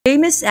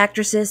Famous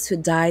actresses who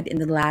died in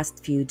the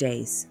last few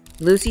days.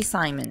 Lucy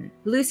Simon.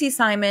 Lucy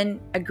Simon,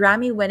 a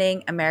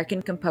Grammy-winning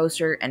American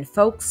composer and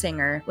folk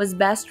singer, was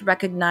best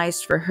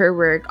recognized for her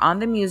work on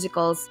the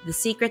musicals The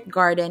Secret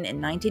Garden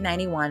in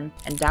 1991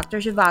 and Dr.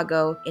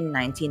 Zhivago in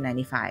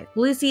 1995.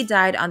 Lucy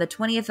died on the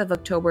 20th of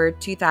October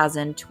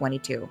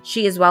 2022.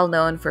 She is well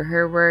known for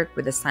her work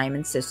with the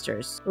Simon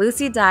sisters.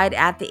 Lucy died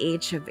at the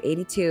age of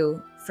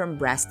 82 from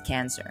breast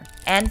cancer.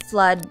 Anne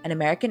Flood, an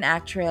American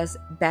actress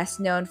best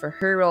known for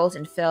her roles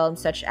in films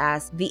such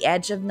as The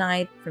Edge of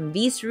Night, From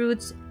These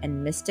Roots,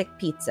 and Mystic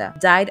Pizza,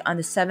 died on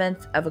the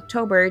 7th of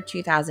October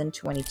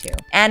 2022.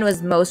 Anne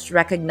was most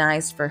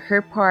recognized for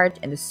her part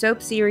in the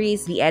soap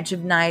series The Edge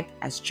of Night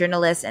as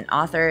journalist and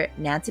author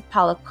Nancy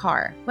Pollock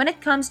Carr. When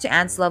it comes to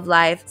Anne's love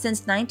life,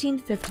 since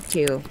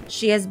 1952,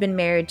 she has been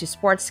married to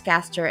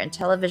sportscaster and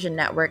television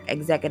network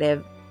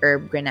executive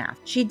Herb Granath.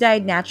 She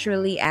died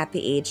naturally at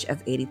the age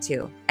of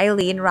 82.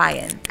 Eileen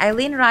Ryan.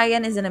 Eileen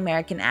Ryan is an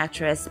American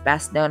actress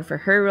best known for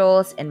her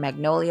roles in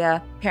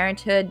Magnolia,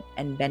 Parenthood,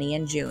 and Benny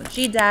and June.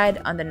 She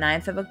died on the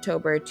 9th of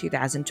October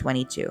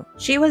 2022.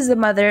 She was the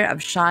mother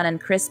of Sean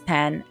and Chris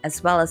Penn,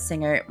 as well as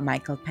singer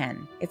Michael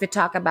Penn. If we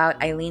talk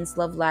about Eileen's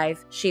love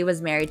life, she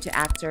was married to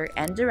actor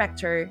and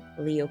director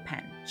Leo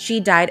Penn.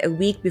 She died a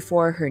week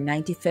before her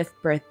 95th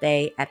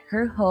birthday at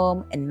her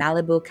home in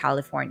Malibu,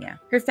 California.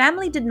 Her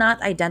family did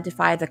not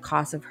identify the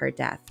cause of her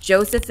death.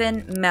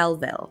 Josephine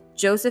Melville.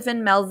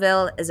 Josephine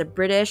Melville is a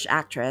British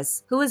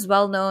actress who is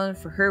well known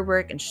for her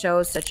work in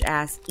shows such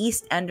as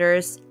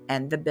EastEnders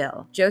and The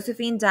Bill.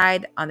 Josephine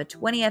died on the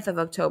 20th of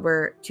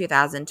October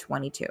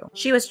 2022.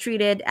 She was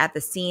treated at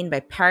the scene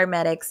by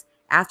paramedics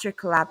after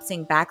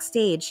collapsing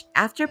backstage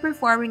after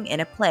performing in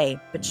a play,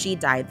 but she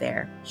died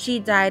there. She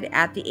died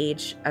at the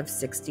age of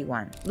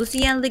 61.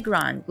 Lucienne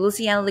Legrand.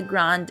 Lucienne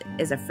Legrand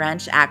is a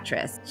French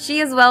actress. She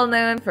is well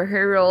known for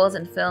her roles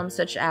in films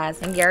such as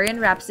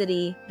Hungarian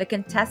Rhapsody, The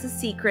Contessa's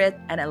Secret,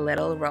 and A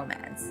Little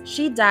Romance.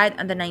 She died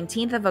on the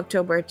 19th of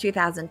October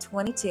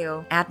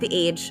 2022 at the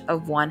age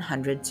of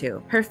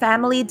 102. Her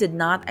family did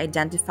not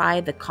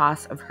identify the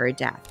cause of her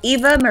death.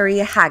 Eva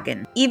Maria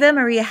Hagen. Eva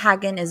Maria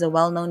Hagen is a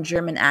well-known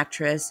German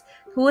actress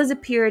who has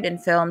appeared in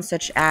films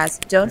such as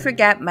Don't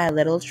Forget My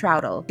Little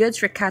Troudel, Goods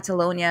for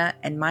Catalonia,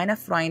 and Meine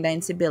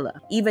Freundin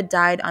Sibylla. Eva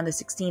died on the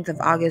 16th of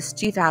August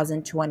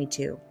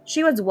 2022.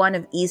 She was one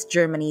of East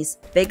Germany's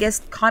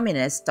biggest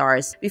communist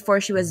stars before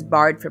she was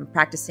barred from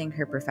practicing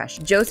her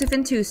profession.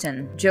 Josephine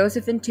Tewson.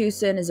 Josephine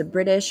Tewson is a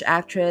British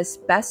actress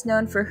best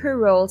known for her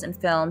roles in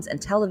films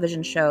and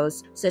television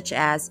shows such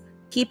as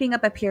Keeping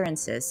Up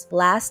Appearances,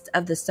 Last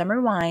of the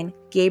Summer Wine,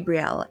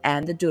 Gabriel,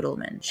 and The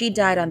Doodleman. She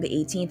died on the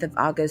 18th of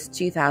August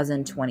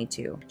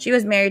 2022. She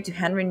was married to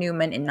Henry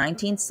Newman in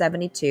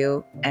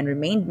 1972 and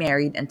remained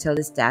married until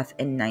his death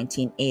in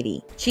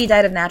 1980. She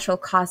died of natural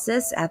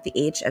causes at the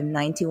age of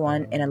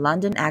 91 in a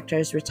London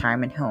actor's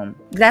retirement home.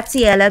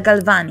 Graziella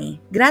Galvani.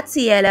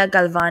 Graziella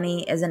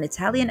Galvani is an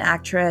Italian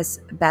actress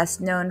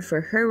best known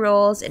for her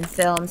roles in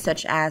films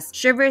such as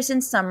Shivers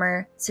in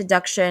Summer,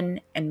 Seduction,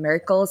 and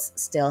Miracles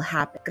Still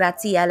Happen.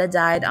 Graziella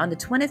died on the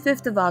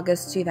 25th of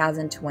August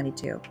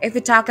 2022. If we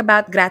talk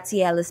about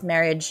Graziella's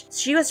marriage,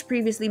 she was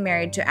previously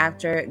married to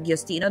actor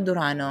Giustino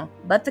Durano,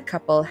 but the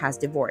couple has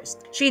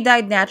divorced. She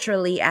died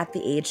naturally at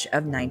the age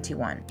of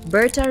 91.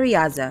 Berta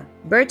Riaza.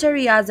 Berta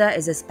Riaza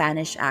is a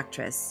Spanish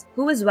actress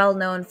who is well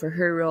known for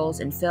her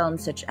roles in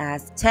films such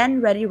as 10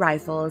 Ready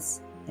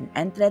Rifles and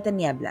Entre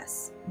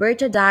Tinieblas.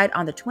 Berta died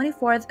on the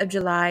 24th of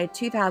July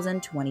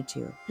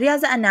 2022.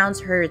 Riaza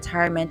announced her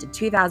retirement in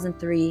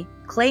 2003,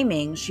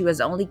 claiming she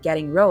was only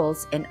getting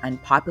roles in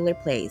unpopular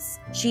plays.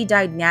 She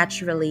died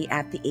naturally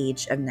at the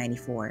age of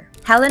 94.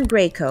 Helen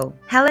Grayco.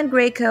 Helen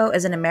Grayco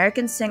is an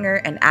American singer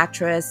and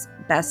actress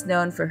best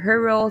known for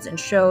her roles in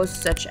shows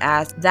such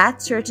as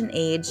That Certain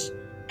Age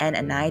and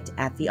A Night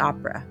at the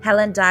Opera.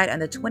 Helen died on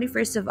the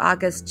 21st of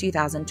August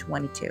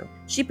 2022.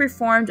 She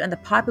performed on the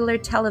popular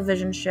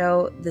television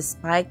show The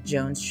Spike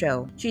Jones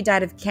Show. She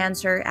died of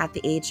cancer at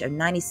the age of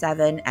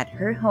 97 at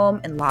her home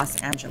in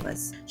Los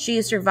Angeles. She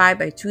is survived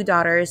by 2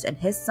 daughters and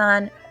his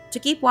son. To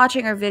keep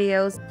watching our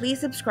videos, please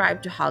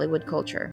subscribe to Hollywood Culture.